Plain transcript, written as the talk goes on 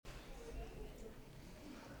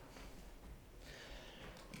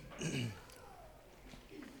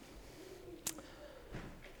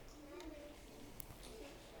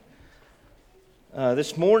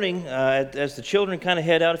This morning, as the children kind of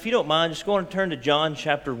head out, if you don't mind, just go and turn to John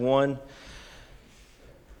chapter 1.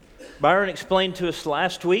 Byron explained to us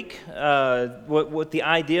last week what the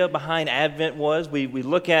idea behind Advent was. We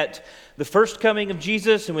look at the first coming of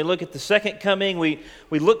Jesus and we look at the second coming. We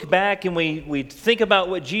look back and we think about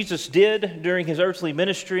what Jesus did during his earthly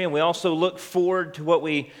ministry, and we also look forward to what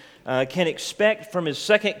we can expect from his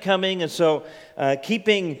second coming. And so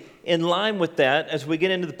keeping in line with that, as we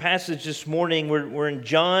get into the passage this morning, we're in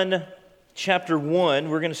John chapter 1.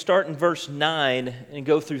 We're going to start in verse 9 and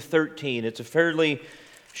go through 13. It's a fairly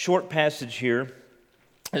short passage here.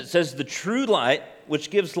 It says, "The true light,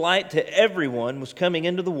 which gives light to everyone, was coming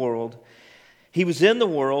into the world. He was in the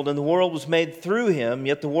world, and the world was made through him,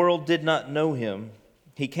 yet the world did not know him.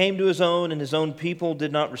 He came to his own, and his own people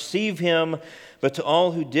did not receive him. But to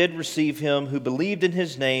all who did receive him, who believed in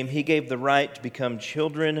his name, he gave the right to become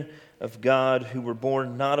children of God, who were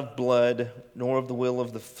born not of blood, nor of the will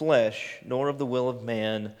of the flesh, nor of the will of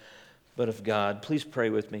man, but of God." Please pray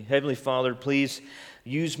with me. Heavenly Father, please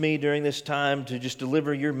use me during this time to just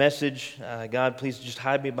deliver your message. God, please just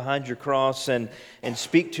hide me behind your cross and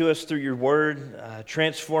speak to us through your word.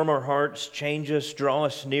 Transform our hearts, change us, draw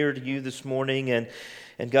us near to you this morning.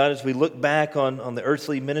 And God, as we look back on the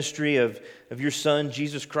earthly ministry of your Son,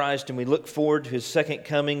 Jesus Christ, and we look forward to his second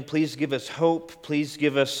coming, please give us hope. Please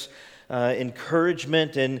give us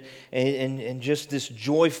encouragement and just this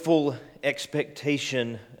joyful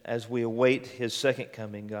expectation as we await his second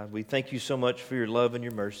coming. God, we thank you so much for your love and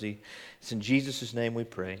your mercy. It's in Jesus' name we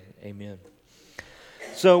pray. Amen.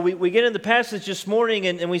 So we get in the passage this morning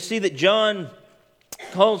and we see that John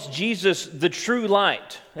calls Jesus the true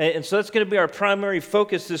light. And so that's going to be our primary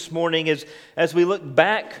focus this morning as we look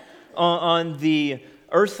back on the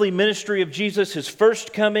earthly ministry of Jesus, his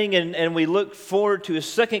first coming, and we look forward to his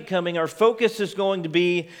second coming. Our focus is going to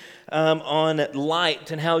be on light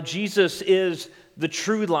and how Jesus is the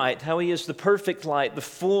true light, how he is the perfect light, the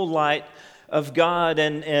full light of God.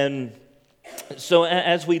 And so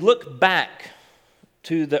as we look back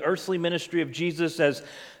to the earthly ministry of Jesus as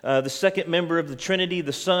the second member of the Trinity,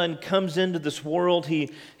 the Son, comes into this world. He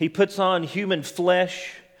puts on human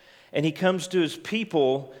flesh and he comes to his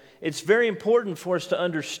people. It's very important for us to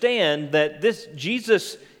understand that this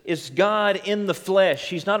Jesus is God in the flesh.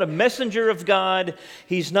 He's not a messenger of God.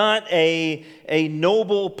 He's not a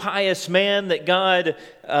noble, pious man that God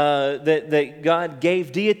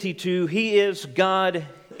gave deity to. He is God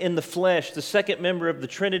in the flesh, the second member of the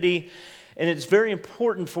Trinity. And it's very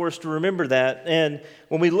important for us to remember that. And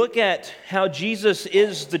when we look at how Jesus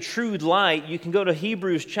is the true light, you can go to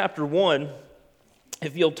Hebrews chapter 1,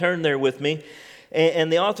 if you'll turn there with me.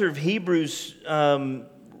 And the author of Hebrews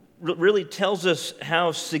really tells us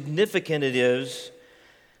how significant it is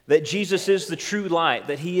that Jesus is the true light,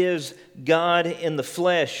 that he is God in the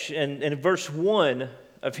flesh. And in verse 1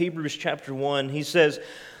 of Hebrews chapter 1, he says,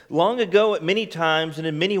 "Long ago, at many times and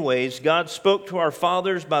in many ways, God spoke to our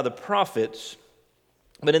fathers by the prophets.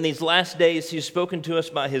 But in these last days, he has spoken to us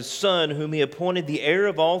by his Son, whom he appointed the heir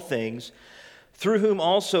of all things, through whom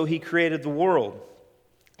also he created the world.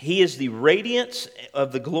 He is the radiance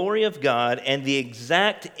of the glory of God and the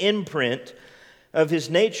exact imprint of his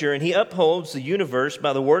nature, and he upholds the universe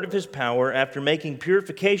by the word of his power. After making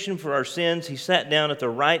purification for our sins, he sat down at the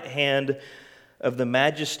right hand of the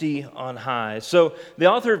majesty on high." So the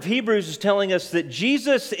author of Hebrews is telling us that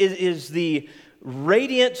Jesus is the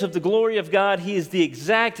radiance of the glory of God. He is the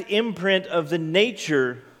exact imprint of the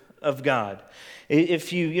nature of God.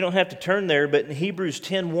 If you don't have to turn there, but in Hebrews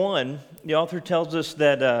 10:1, the author tells us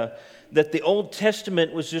that the Old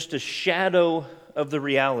Testament was just a shadow of the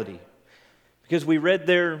reality. Because we read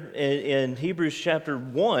there in Hebrews chapter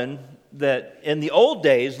 1 that in the old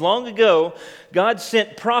days, long ago, God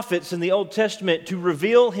sent prophets in the Old Testament to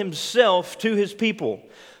reveal himself to his people.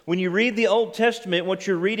 When you read the Old Testament, what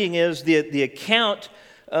you're reading is the account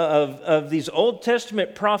of these Old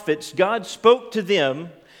Testament prophets. God spoke to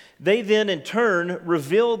them. They then, in turn,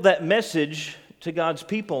 revealed that message to God's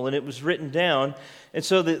people, and it was written down. And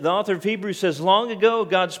so the author of Hebrews says, long ago,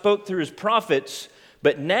 God spoke through his prophets,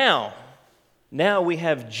 but now we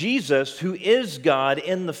have Jesus, who is God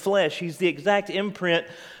in the flesh. He's the exact imprint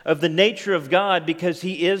of the nature of God because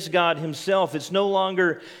he is God himself. It's no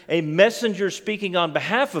longer a messenger speaking on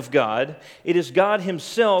behalf of God. It is God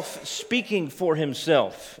himself speaking for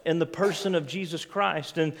himself in the person of Jesus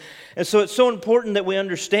Christ. And so it's so important that we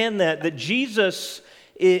understand that Jesus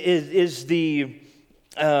is the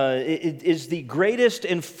greatest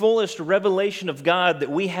and fullest revelation of God that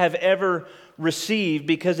we have ever received,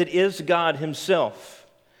 because it is God himself.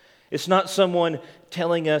 It's not someone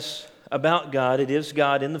telling us about God. It is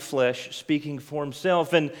God in the flesh speaking for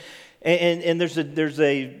himself. And there's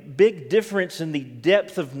a big difference in the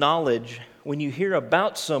depth of knowledge when you hear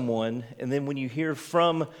about someone and then when you hear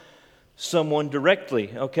from someone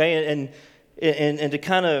directly, okay? And to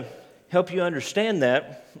kind of help you understand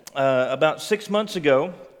that, about 6 months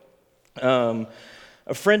ago, a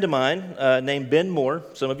friend of mine named Ben Moore,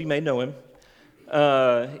 some of you may know him,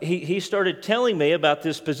 he started telling me about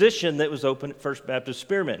this position that was open at First Baptist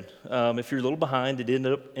Spearman. If you're a little behind, it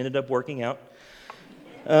ended up working out.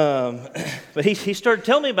 But he started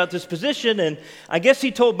telling me about this position, and I guess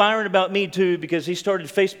he told Byron about me too, because he started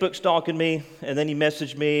Facebook stalking me, and then he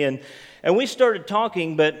messaged me, and we started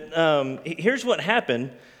talking. But here's what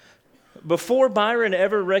happened. Before Byron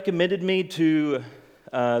ever recommended me to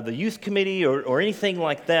the youth committee or anything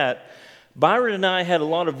like that, Byron and I had a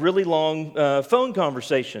lot of really long phone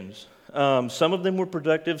conversations. Some of them were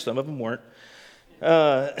productive, some of them weren't.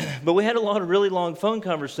 But we had a lot of really long phone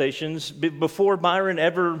conversations before Byron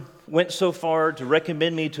ever went so far to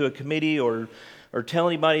recommend me to a committee or tell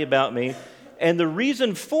anybody about me. And the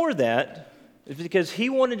reason for that is because he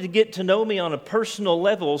wanted to get to know me on a personal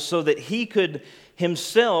level so that he could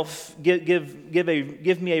himself give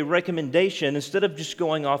me a recommendation instead of just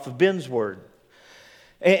going off of Ben's word.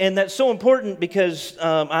 And that's so important because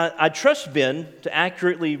I trust Ben to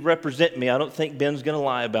accurately represent me. I don't think Ben's going to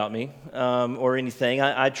lie about me or anything.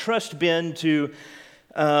 I trust Ben to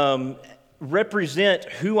represent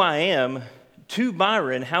who I am to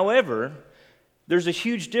Byron. However, there's a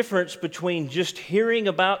huge difference between just hearing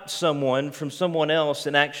about someone from someone else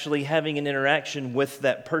and actually having an interaction with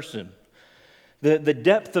that person. The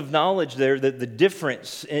depth of knowledge there, the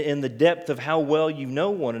difference in the depth of how well you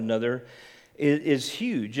know one another is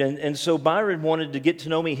huge. And so Byron wanted to get to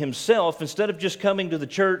know me himself instead of just coming to the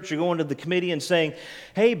church or going to the committee and saying,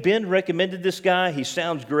 hey, Ben recommended this guy. He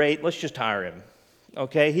sounds great. Let's just hire him.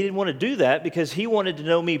 Okay? He didn't want to do that because he wanted to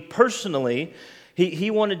know me personally.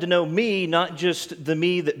 He wanted to know me, not just the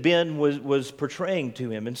me that Ben was portraying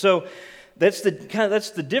to him. And so that's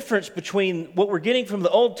the difference between what we're getting from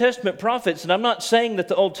the Old Testament prophets. And I'm not saying that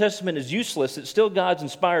the Old Testament is useless. It's still God's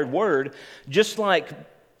inspired word, just like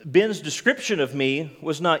Ben's description of me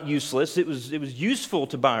was not useless. It was useful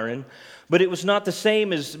to Byron, but it was not the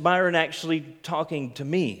same as Byron actually talking to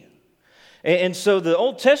me. And so the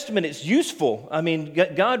Old Testament, it's useful. I mean,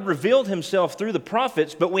 God revealed himself through the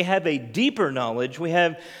prophets, but we have a deeper knowledge. We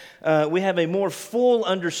have a more full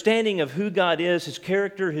understanding of who God is, his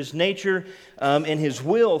character, his nature, and his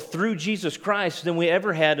will through Jesus Christ than we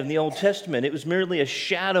ever had in the Old Testament. It was merely a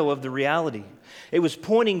shadow of the reality. It was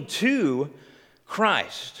pointing to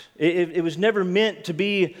Christ. It was never meant to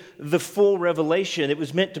be the full revelation. It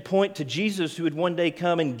was meant to point to Jesus, who would one day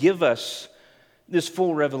come and give us this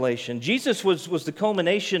full revelation. Jesus was the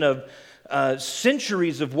culmination of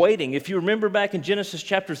centuries of waiting. If you remember back in Genesis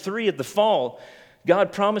chapter 3 at the fall,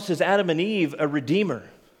 God promises Adam and Eve a redeemer.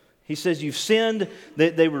 He says, you've sinned,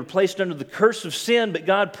 they were placed under the curse of sin, but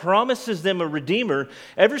God promises them a redeemer.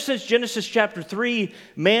 Ever since Genesis chapter 3,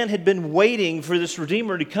 man had been waiting for this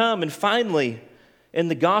redeemer to come, and finally, in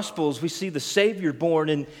the Gospels, we see the Savior born,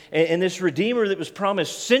 and this Redeemer that was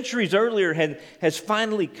promised centuries earlier has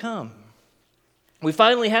finally come. We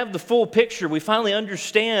finally have the full picture. We finally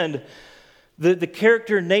understand the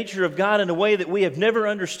character and nature of God in a way that we have never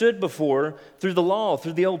understood before through the law,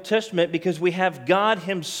 through the Old Testament, because we have God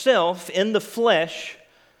himself in the flesh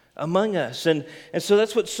among us. And so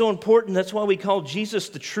that's what's so important. That's why we call Jesus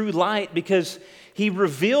the true light, because he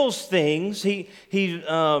reveals things. He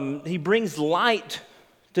brings light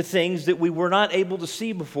to things that we were not able to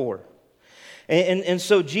see before. And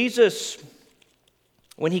so Jesus,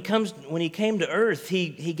 when he came to earth,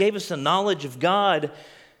 he gave us a knowledge of God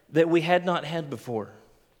that we had not had before.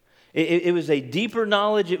 It was a deeper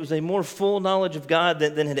knowledge. It was a more full knowledge of God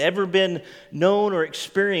than had ever been known or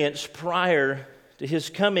experienced prior to his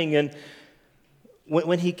coming. And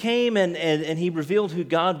when he came and he revealed who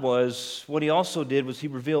God was, what he also did was he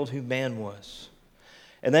revealed who man was.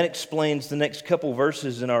 And that explains the next couple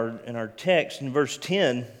verses in our text. In verse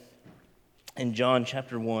 10 in John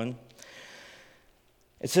chapter 1,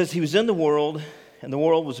 it says, he was in the world, and the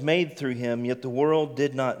world was made through him, yet the world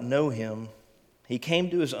did not know him. He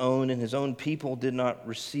came to his own, and his own people did not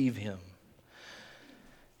receive him.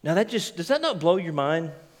 Now does that not blow your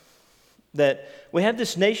mind? That we have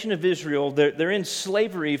this nation of Israel, they're in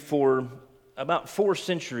slavery for about 4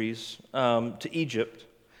 centuries to Egypt.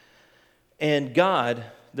 And God,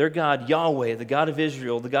 their God, Yahweh, the God of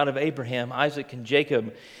Israel, the God of Abraham, Isaac, and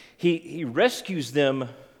Jacob, he rescues them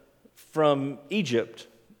from Egypt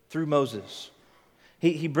through Moses.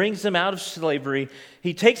 He brings them out of slavery.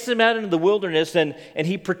 He takes them out into the wilderness, and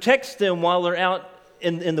he protects them while they're out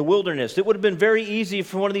in the wilderness. It would have been very easy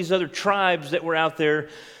for one of these other tribes that were out there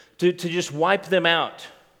to just wipe them out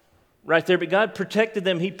right there. But God protected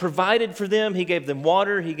them. He provided for them. He gave them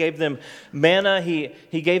water. He gave them manna.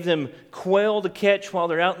 He gave them quail to catch while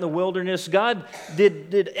they're out in the wilderness. God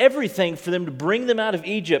did everything for them to bring them out of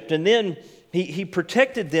Egypt. And then He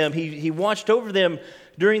protected them. He watched over them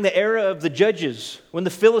during the era of the judges, when the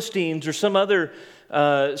Philistines or some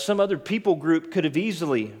other people group could have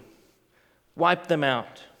easily wiped them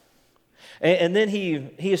out. And then he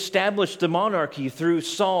established the monarchy through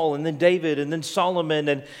Saul and then David and then Solomon,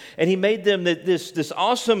 and he made them this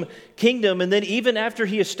awesome kingdom. And then even after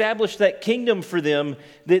he established that kingdom for them,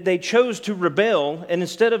 they chose to rebel. And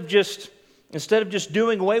instead of just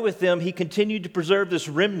doing away with them, he continued to preserve this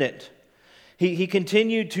remnant. He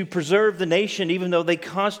continued to preserve the nation, even though they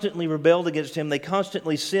constantly rebelled against him. They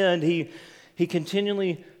constantly sinned. He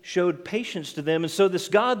continually showed patience to them. And so this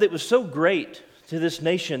God that was so great to this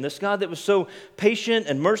nation, this God that was so patient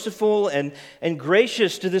and merciful and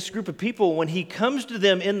gracious to this group of people, when he comes to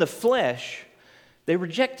them in the flesh, they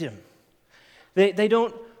reject him. They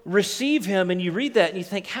don't receive him. And you read that and you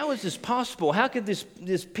think, how is this possible? How could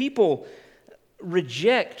this people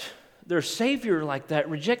reject their Savior like that,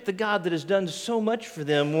 reject the God that has done so much for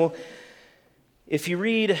them? Well, if you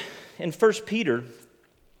read in 1 Peter,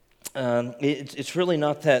 it's really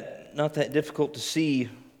not that difficult to see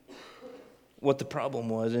what the problem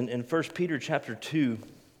was. In 1 Peter chapter 2,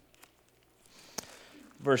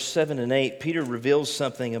 verse 7 and 8, Peter reveals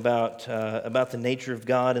something about the nature of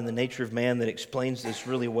God and the nature of man that explains this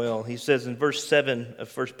really well. He says in verse 7 of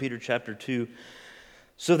 1 Peter chapter 2,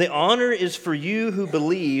 "So the honor is for you who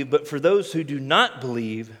believe, but for those who do not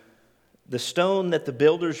believe, the stone that the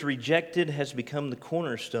builders rejected has become the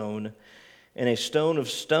cornerstone, and a stone of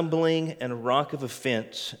stumbling and a rock of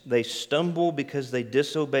offense. They stumble because they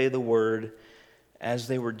disobey the word, as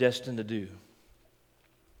they were destined to do."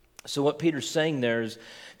 So what Peter's saying there is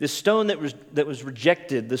this stone that was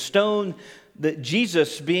rejected, the stone that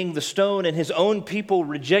Jesus, being the stone, and his own people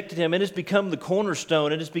rejected him, it has become the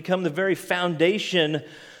cornerstone. It has become the very foundation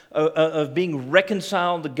of being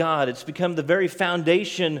reconciled to God. It's become the very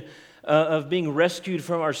foundation of being rescued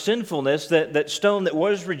from our sinfulness. That stone that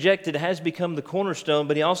was rejected has become the cornerstone,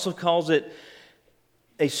 but he also calls it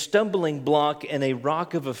a stumbling block and a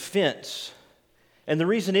rock of offense. And the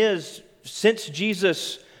reason is, since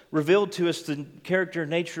Jesus revealed to us the character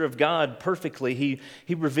and nature of God perfectly,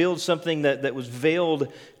 he revealed something that was veiled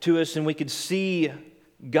to us, and we could see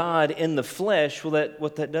God in the flesh. Well,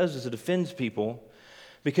 what that does is it offends people.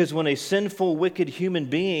 Because when a sinful, wicked human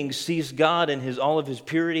being sees God in all of his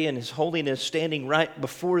purity and his holiness standing right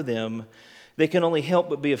before them, they can only help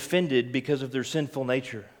but be offended because of their sinful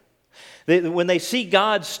nature. When they see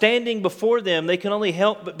God standing before them, they can only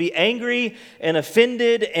help but be angry and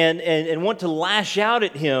offended and want to lash out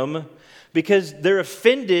at him, because they're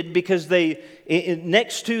offended because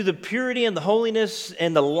next to the purity and the holiness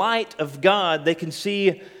and the light of God, they can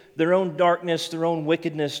see their own darkness, their own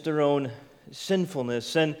wickedness, their own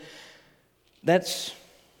sinfulness. And that's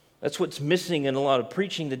what's missing in a lot of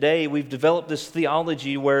preaching today. We've developed this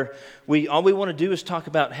theology where all we want to do is talk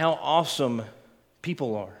about how awesome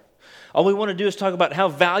people are. All we want to do is talk about how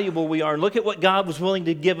valuable we are. And look at what God was willing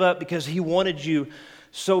to give up because he wanted you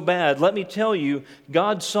so bad. Let me tell you,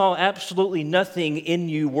 God saw absolutely nothing in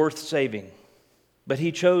you worth saving, but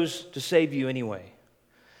he chose to save you anyway.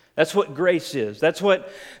 That's what grace is. That's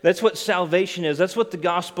what salvation is. That's what the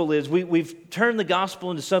gospel is. We've turned the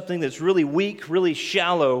gospel into something that's really weak, really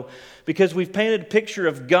shallow, because we've painted a picture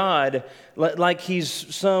of God like he's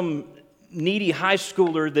some needy high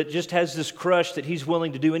schooler that just has this crush that he's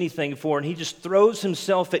willing to do anything for, and he just throws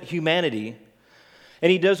himself at humanity, and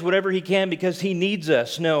he does whatever he can because he needs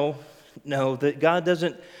us. No, that God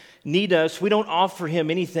doesn't need us. We don't offer him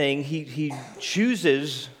anything. He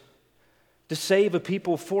chooses to save a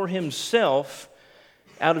people for himself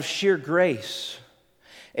out of sheer grace.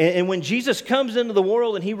 And when Jesus comes into the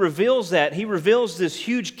world and he reveals this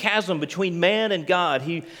huge chasm between man and God.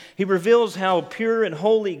 He reveals how pure and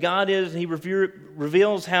holy God is. And he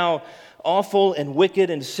reveals how awful and wicked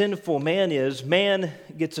and sinful man is. Man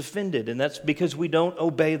gets offended, and that's because we don't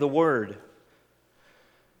obey the word.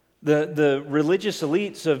 The religious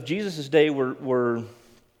elites of Jesus' day were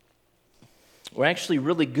actually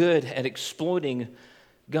really good at exploiting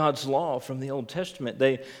God's law from the Old Testament.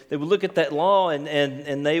 They would look at that law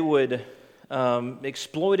and they would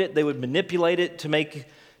exploit it. They would manipulate it to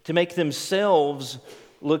make themselves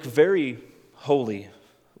look very holy,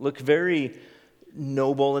 look very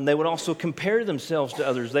noble, and they would also compare themselves to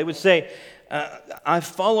others. They would say, I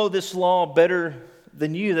follow this law better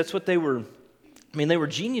than you. That's what they were. I mean, they were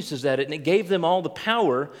geniuses at it, and it gave them all the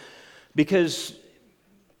power because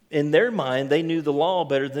in their mind, they knew the law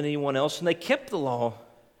better than anyone else, and they kept the law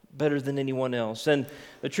better than anyone else. And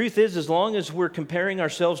the truth is, as long as we're comparing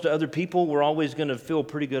ourselves to other people, we're always going to feel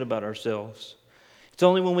pretty good about ourselves. It's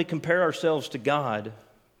only when we compare ourselves to God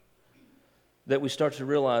that we start to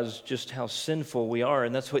realize just how sinful we are.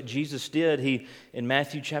 And that's what Jesus did. In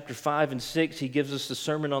Matthew chapter 5 and 6, he gives us the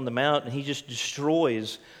Sermon on the Mount, and he just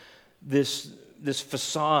destroys this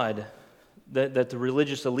facade that the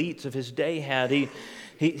religious elites of his day had.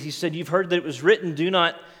 He said, you've heard that it was written, do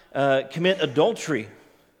not commit adultery.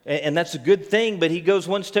 And that's a good thing, but he goes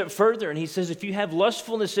one step further, and he says, if you have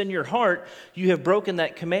lustfulness in your heart, you have broken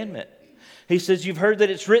that commandment. He says, you've heard that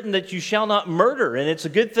it's written that you shall not murder, and it's a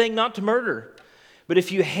good thing not to murder. But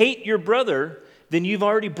if you hate your brother, then you've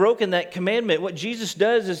already broken that commandment. What Jesus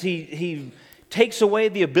does is he takes away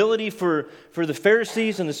the ability for the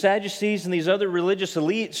Pharisees and the Sadducees and these other religious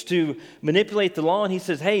elites to manipulate the law. And he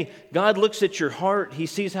says, hey, God looks at your heart. He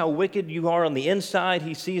sees how wicked you are on the inside.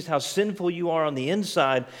 He sees how sinful you are on the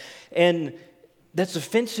inside. And that's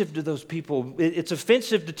offensive to those people. It's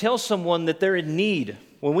offensive to tell someone that they're in need.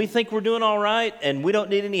 When we think we're doing all right and we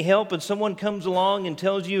don't need any help, and someone comes along and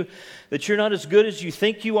tells you that you're not as good as you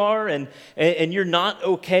think you are and you're not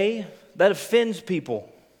okay, that offends people.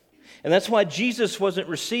 And that's why Jesus wasn't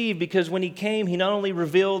received, because when he came, he not only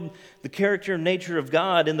revealed the character and nature of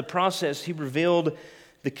God, in the process, he revealed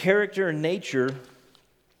the character and nature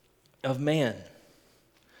of man.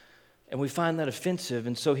 And we find that offensive,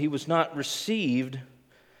 and so he was not received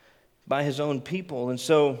by his own people. And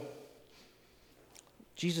so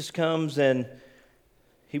Jesus comes and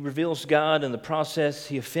he reveals God. In the process,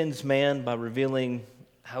 he offends man by revealing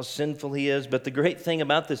how sinful he is. But the great thing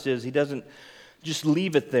about this is he doesn't just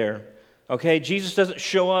leave it there. Okay, Jesus doesn't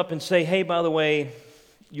show up and say, hey, by the way,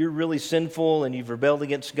 you're really sinful and you've rebelled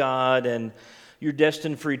against God and you're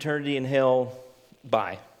destined for eternity in hell.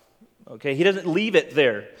 Bye. Okay, he doesn't leave it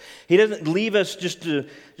there. He doesn't leave us just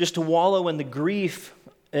to wallow in the grief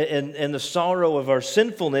and the sorrow of our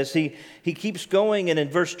sinfulness. He keeps going, and in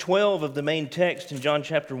verse 12 of the main text in John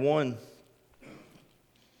chapter 1,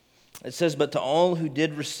 it says, but to all who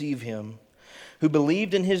did receive him, who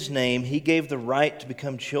believed in his name, he gave the right to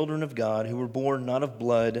become children of God, who were born not of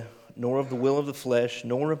blood, nor of the will of the flesh,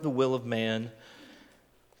 nor of the will of man,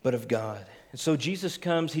 but of God. And so Jesus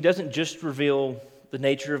comes. He doesn't just reveal the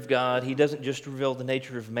nature of God. He doesn't just reveal the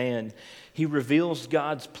nature of man. He reveals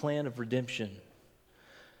God's plan of redemption.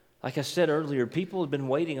 Like I said earlier, people have been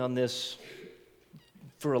waiting on this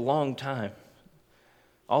for a long time.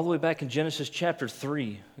 All the way back in Genesis chapter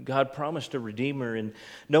 3, God promised a Redeemer, and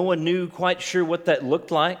no one knew quite sure what that looked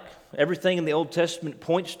like. Everything in the Old Testament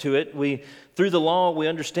points to it. Through the law, we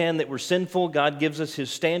understand that we're sinful. God gives us his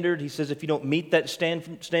standard. He says, if you don't meet that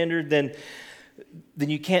standard, then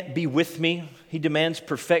you can't be with me. He demands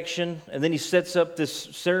perfection. And then he sets up this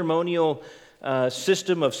ceremonial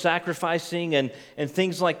system of sacrificing and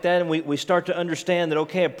things like that. And we start to understand that,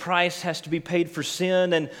 okay, a price has to be paid for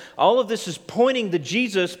sin. And all of this is pointing to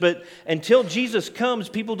Jesus, but until Jesus comes,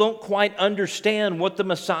 people don't quite understand what the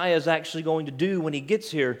Messiah is actually going to do when he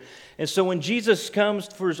gets here. And so when Jesus comes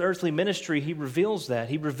for his earthly ministry, he reveals that.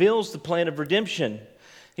 He reveals the plan of redemption.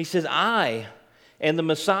 He says, I am the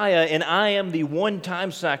Messiah, and I am the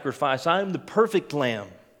one-time sacrifice. I am the perfect lamb.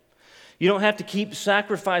 You don't have to keep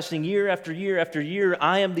sacrificing year after year after year.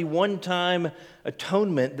 I am the one-time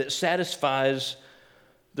atonement that satisfies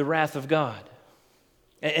the wrath of God.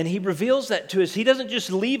 And he reveals that to us. He doesn't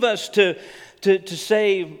just leave us to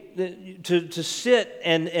sit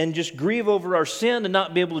and just grieve over our sin and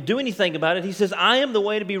not be able to do anything about it. He says, I am the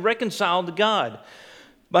way to be reconciled to God.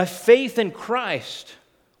 By faith in Christ,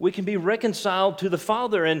 we can be reconciled to the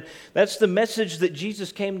Father. And that's the message that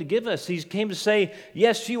Jesus came to give us. He came to say,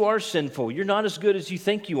 yes, you are sinful. You're not as good as you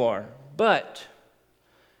think you are. But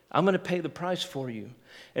I'm going to pay the price for you.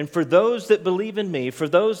 And for those that believe in me, for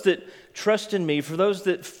those that trust in me, for those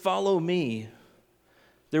that follow me,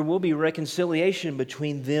 there will be reconciliation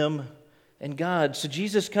between them and God. So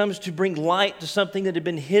Jesus comes to bring light to something that had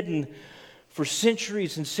been hidden for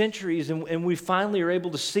centuries and centuries, and we finally are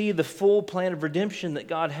able to see the full plan of redemption that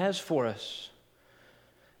God has for us.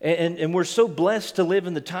 And we're so blessed to live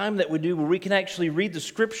in the time that we do, where we can actually read the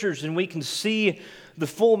Scriptures and we can see the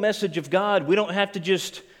full message of God. We don't have to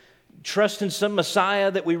just trust in some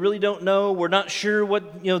Messiah that we really don't know. We're not sure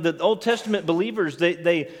what, the Old Testament believers,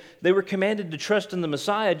 they were commanded to trust in the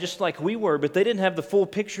Messiah just like we were, but they didn't have the full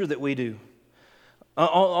picture that we do.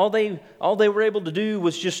 All they were able to do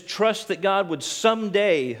was just trust that God would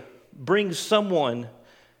someday bring someone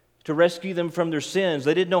to rescue them from their sins.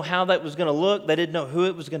 They didn't know how that was going to look. They didn't know who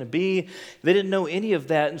it was going to be. They didn't know any of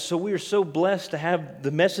that. And so we are so blessed to have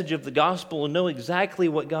the message of the gospel and know exactly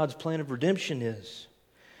what God's plan of redemption is.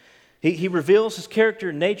 He reveals His character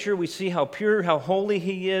and nature. We see how pure, how holy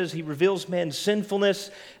He is. He reveals man's sinfulness,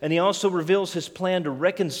 and He also reveals His plan to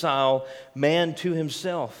reconcile man to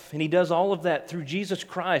Himself. And He does all of that through Jesus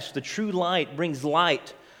Christ. The true light brings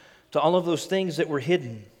light to all of those things that were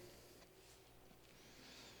hidden.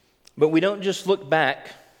 But we don't just look back.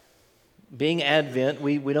 Being Advent,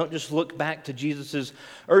 we don't just look back to Jesus'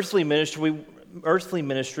 earthly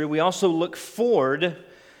ministry. We also look forward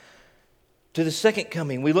to the second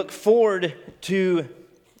coming. We look forward to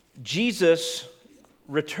Jesus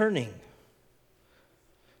returning.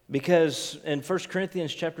 Because in 1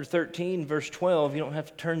 Corinthians chapter 13, verse 12, you don't have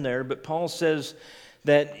to turn there, but Paul says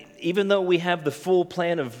that even though we have the full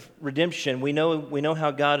plan of redemption, we know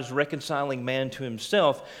how God is reconciling man to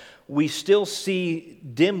Himself, we still see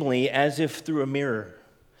dimly as if through a mirror.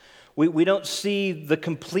 We don't see the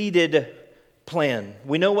completed plan.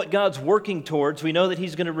 We know what God's working towards. We know that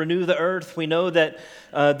He's going to renew the earth. We know that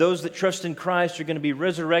those that trust in Christ are going to be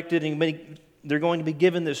resurrected and they're going to be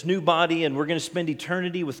given this new body and we're going to spend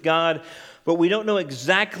eternity with God. But we don't know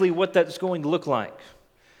exactly what that's going to look like.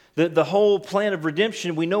 The whole plan of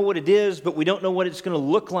redemption, we know what it is, but we don't know what it's going to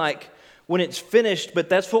look like when it's finished. But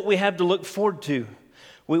that's what we have to look forward to.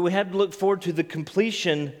 We have to look forward to the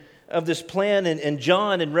completion of this plan, and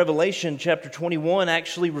John in Revelation chapter 21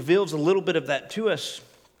 actually reveals a little bit of that to us.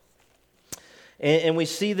 And we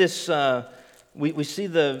see this, we see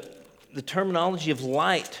the terminology of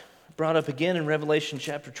light brought up again in Revelation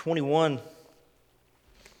chapter 21.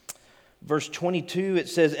 Verse 22, it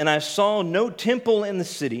says, "And I saw no temple in the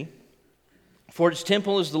city, for its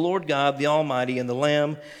temple is the Lord God, the Almighty, and the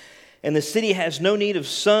Lamb. And the city has no need of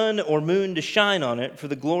sun or moon to shine on it, for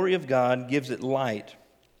the glory of God gives it light.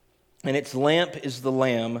 And its lamp is the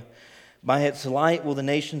Lamb. By its light will the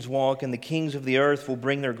nations walk, and the kings of the earth will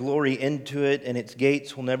bring their glory into it, and its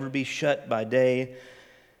gates will never be shut by day,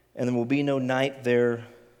 and there will be no night there.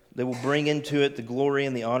 They will bring into it the glory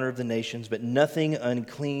and the honor of the nations, but nothing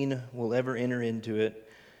unclean will ever enter into it,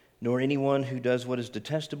 nor anyone who does what is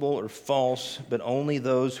detestable or false, but only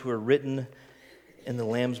those who are written in the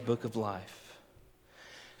Lamb's book of life."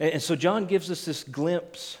 And so John gives us this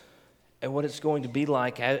glimpse at what it's going to be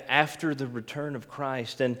like after the return of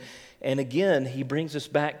Christ. And again, he brings us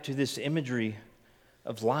back to this imagery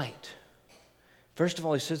of light. First of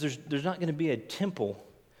all, he says there's not going to be a temple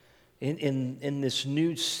in this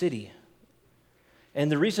new city.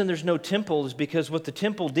 And the reason there's no temple is because what the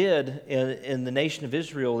temple did in the nation of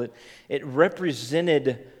Israel, it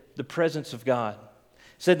represented the presence of God.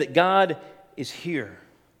 It said that God is here.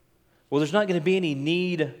 Well, there's not going to be any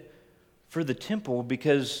need for the temple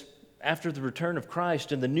because after the return of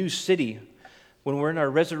Christ in the new city, when we're in our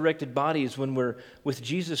resurrected bodies, when we're with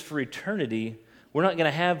Jesus for eternity, we're not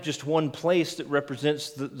going to have just one place that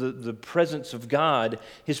represents the presence of God.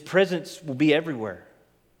 His presence will be everywhere.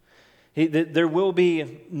 There will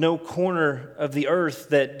be no corner of the earth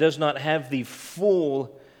that does not have the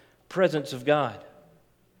full presence of God.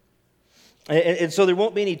 And so there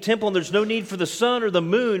won't be any temple, and there's no need for the sun or the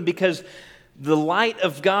moon because the light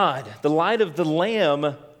of God, the light of the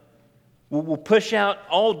Lamb, will push out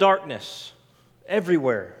all darkness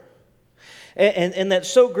everywhere. And that's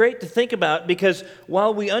so great to think about because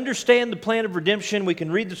while we understand the plan of redemption, we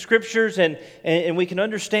can read the Scriptures and we can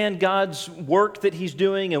understand God's work that He's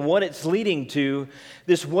doing and what it's leading to,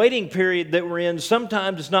 this waiting period that we're in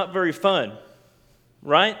sometimes is not very fun,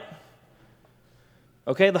 right?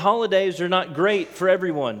 Okay, the holidays are not great for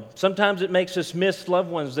everyone. Sometimes it makes us miss loved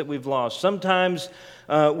ones that we've lost. Sometimes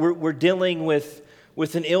we're dealing with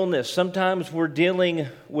an illness. Sometimes we're dealing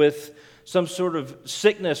with some sort of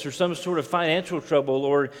sickness or some sort of financial trouble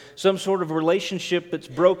or some sort of relationship that's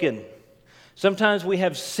broken. Sometimes we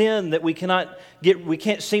have sin that we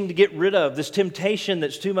can't seem to get rid of, this temptation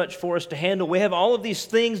that's too much for us to handle. We have all of these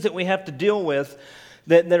things that we have to deal with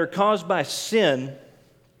that are caused by sin.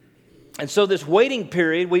 And so this waiting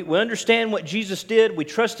period, we understand what Jesus did. We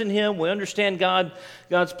trust in Him. We understand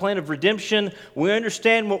God's plan of redemption. We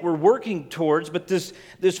understand what we're working towards. But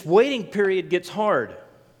this waiting period gets hard.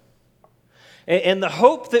 And the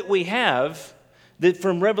hope that we have, that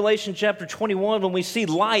from Revelation chapter 21, when we see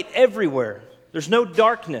light everywhere, there's no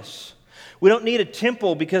darkness. We don't need a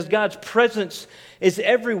temple because God's presence is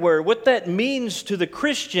everywhere. What that means to the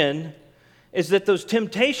Christian is that those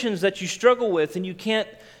temptations that you struggle with and you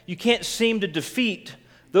can't seem to defeat,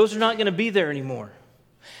 those are not going to be there anymore.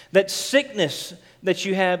 That sickness that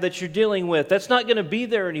you have, that you're dealing with, that's not going to be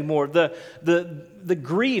there anymore. The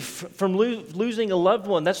grief from losing a loved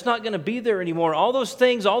one, that's not going to be there anymore. All those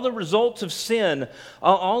things, all the results of sin,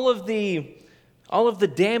 all of the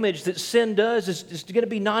damage that sin does is going to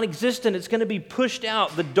be non-existent. It's going to be pushed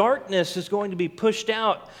out. The darkness is going to be pushed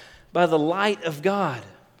out by the light of God.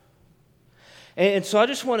 And so I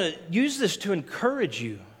just want to use this to encourage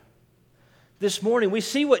you. This morning, we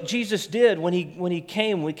see what Jesus did when he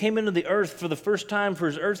came into the earth for the first time for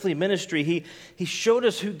his earthly ministry. He showed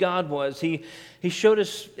us who God was. He showed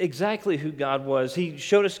us exactly who God was. He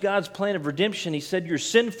showed us God's plan of redemption. He said, "You're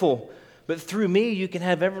sinful, but through me you can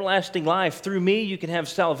have everlasting life. Through me you can have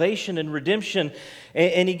salvation and redemption."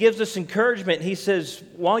 And he gives us encouragement. He says,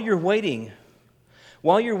 while you're waiting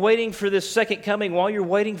for this second coming, while you're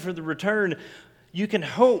waiting for the return, you can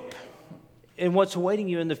hope in what's awaiting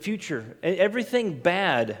you in the future. Everything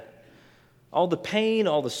bad, all the pain,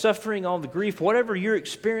 all the suffering, all the grief, whatever you're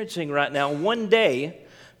experiencing right now, one day,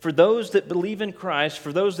 for those that believe in Christ,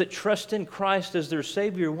 for those that trust in Christ as their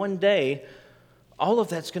Savior, one day, all of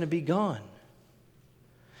that's going to be gone.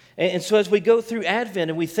 And so as we go through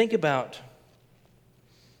Advent and we think about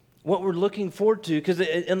what we're looking forward to, because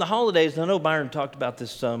in the holidays, and I know Byron talked about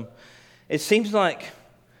this some, it seems like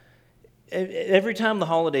every time the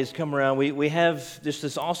holidays come around, we have just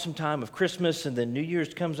this awesome time of Christmas, and then New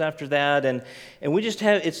Year's comes after that, and we just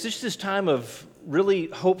have, it's just this time of really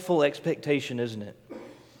hopeful expectation, isn't it?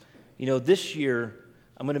 You know, this year,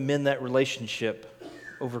 I'm going to mend that relationship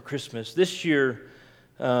over Christmas. This year,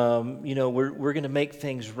 we're going to make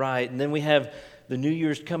things right. And then we have the New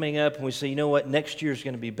Year's coming up, and we say, you know what, next year's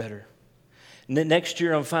going to be better. Next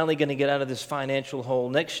year, I'm finally going to get out of this financial hole.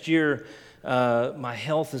 Next year, my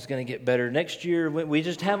health is going to get better. Next year, we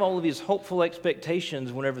just have all of these hopeful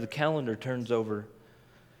expectations whenever the calendar turns over.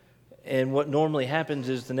 And what normally happens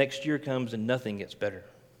is the next year comes and nothing gets better.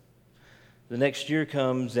 The next year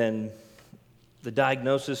comes and the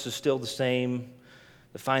diagnosis is still the same.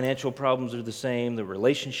 The financial problems are the same. The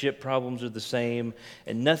relationship problems are the same.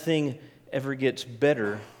 And nothing ever gets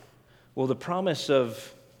better. Well, the promise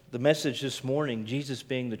of the message this morning, Jesus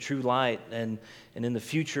being the true light, and in the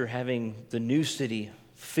future having the new city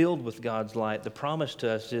filled with God's light, the promise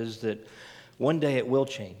to us is that one day it will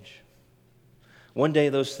change. One day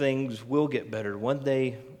those things will get better. One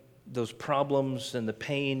day those problems and the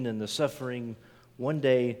pain and the suffering, one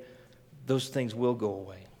day those things will go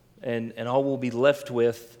away. And all we'll be left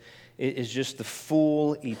with is just the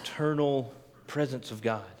full, eternal presence of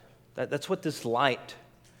God. That's what this light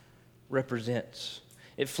represents.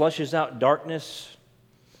 It flushes out darkness.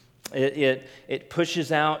 It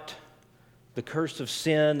pushes out the curse of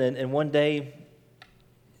sin. And one day,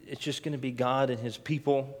 it's just going to be God and His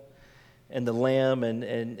people and the Lamb,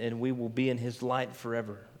 and we will be in His light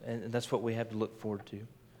forever. And that's what we have to look forward to.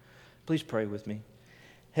 Please pray with me.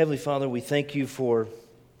 Heavenly Father, we thank You for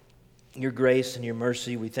Your grace and Your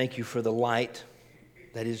mercy. We thank You for the light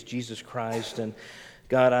that is Jesus Christ. And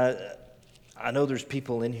God, I know there's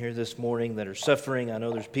people in here this morning that are suffering. I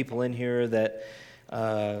know there's people in here that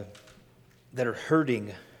are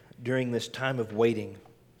hurting during this time of waiting.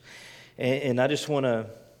 And I just want to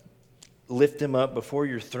lift them up before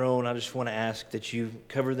Your throne. I just want to ask that You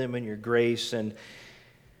cover them in Your grace, and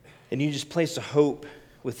You just place a hope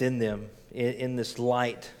within them in this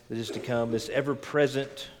light that is to come, this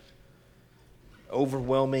ever-present,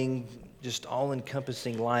 overwhelming, just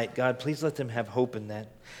all-encompassing light. God, please let them have hope in that.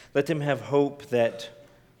 Let them have hope that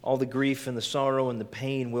all the grief and the sorrow and the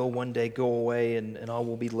pain will one day go away, and all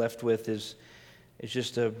we'll be left with is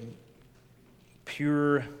just a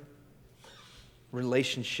pure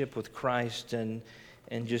relationship with Christ and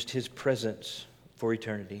just His presence for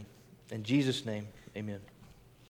eternity. In Jesus' name, amen.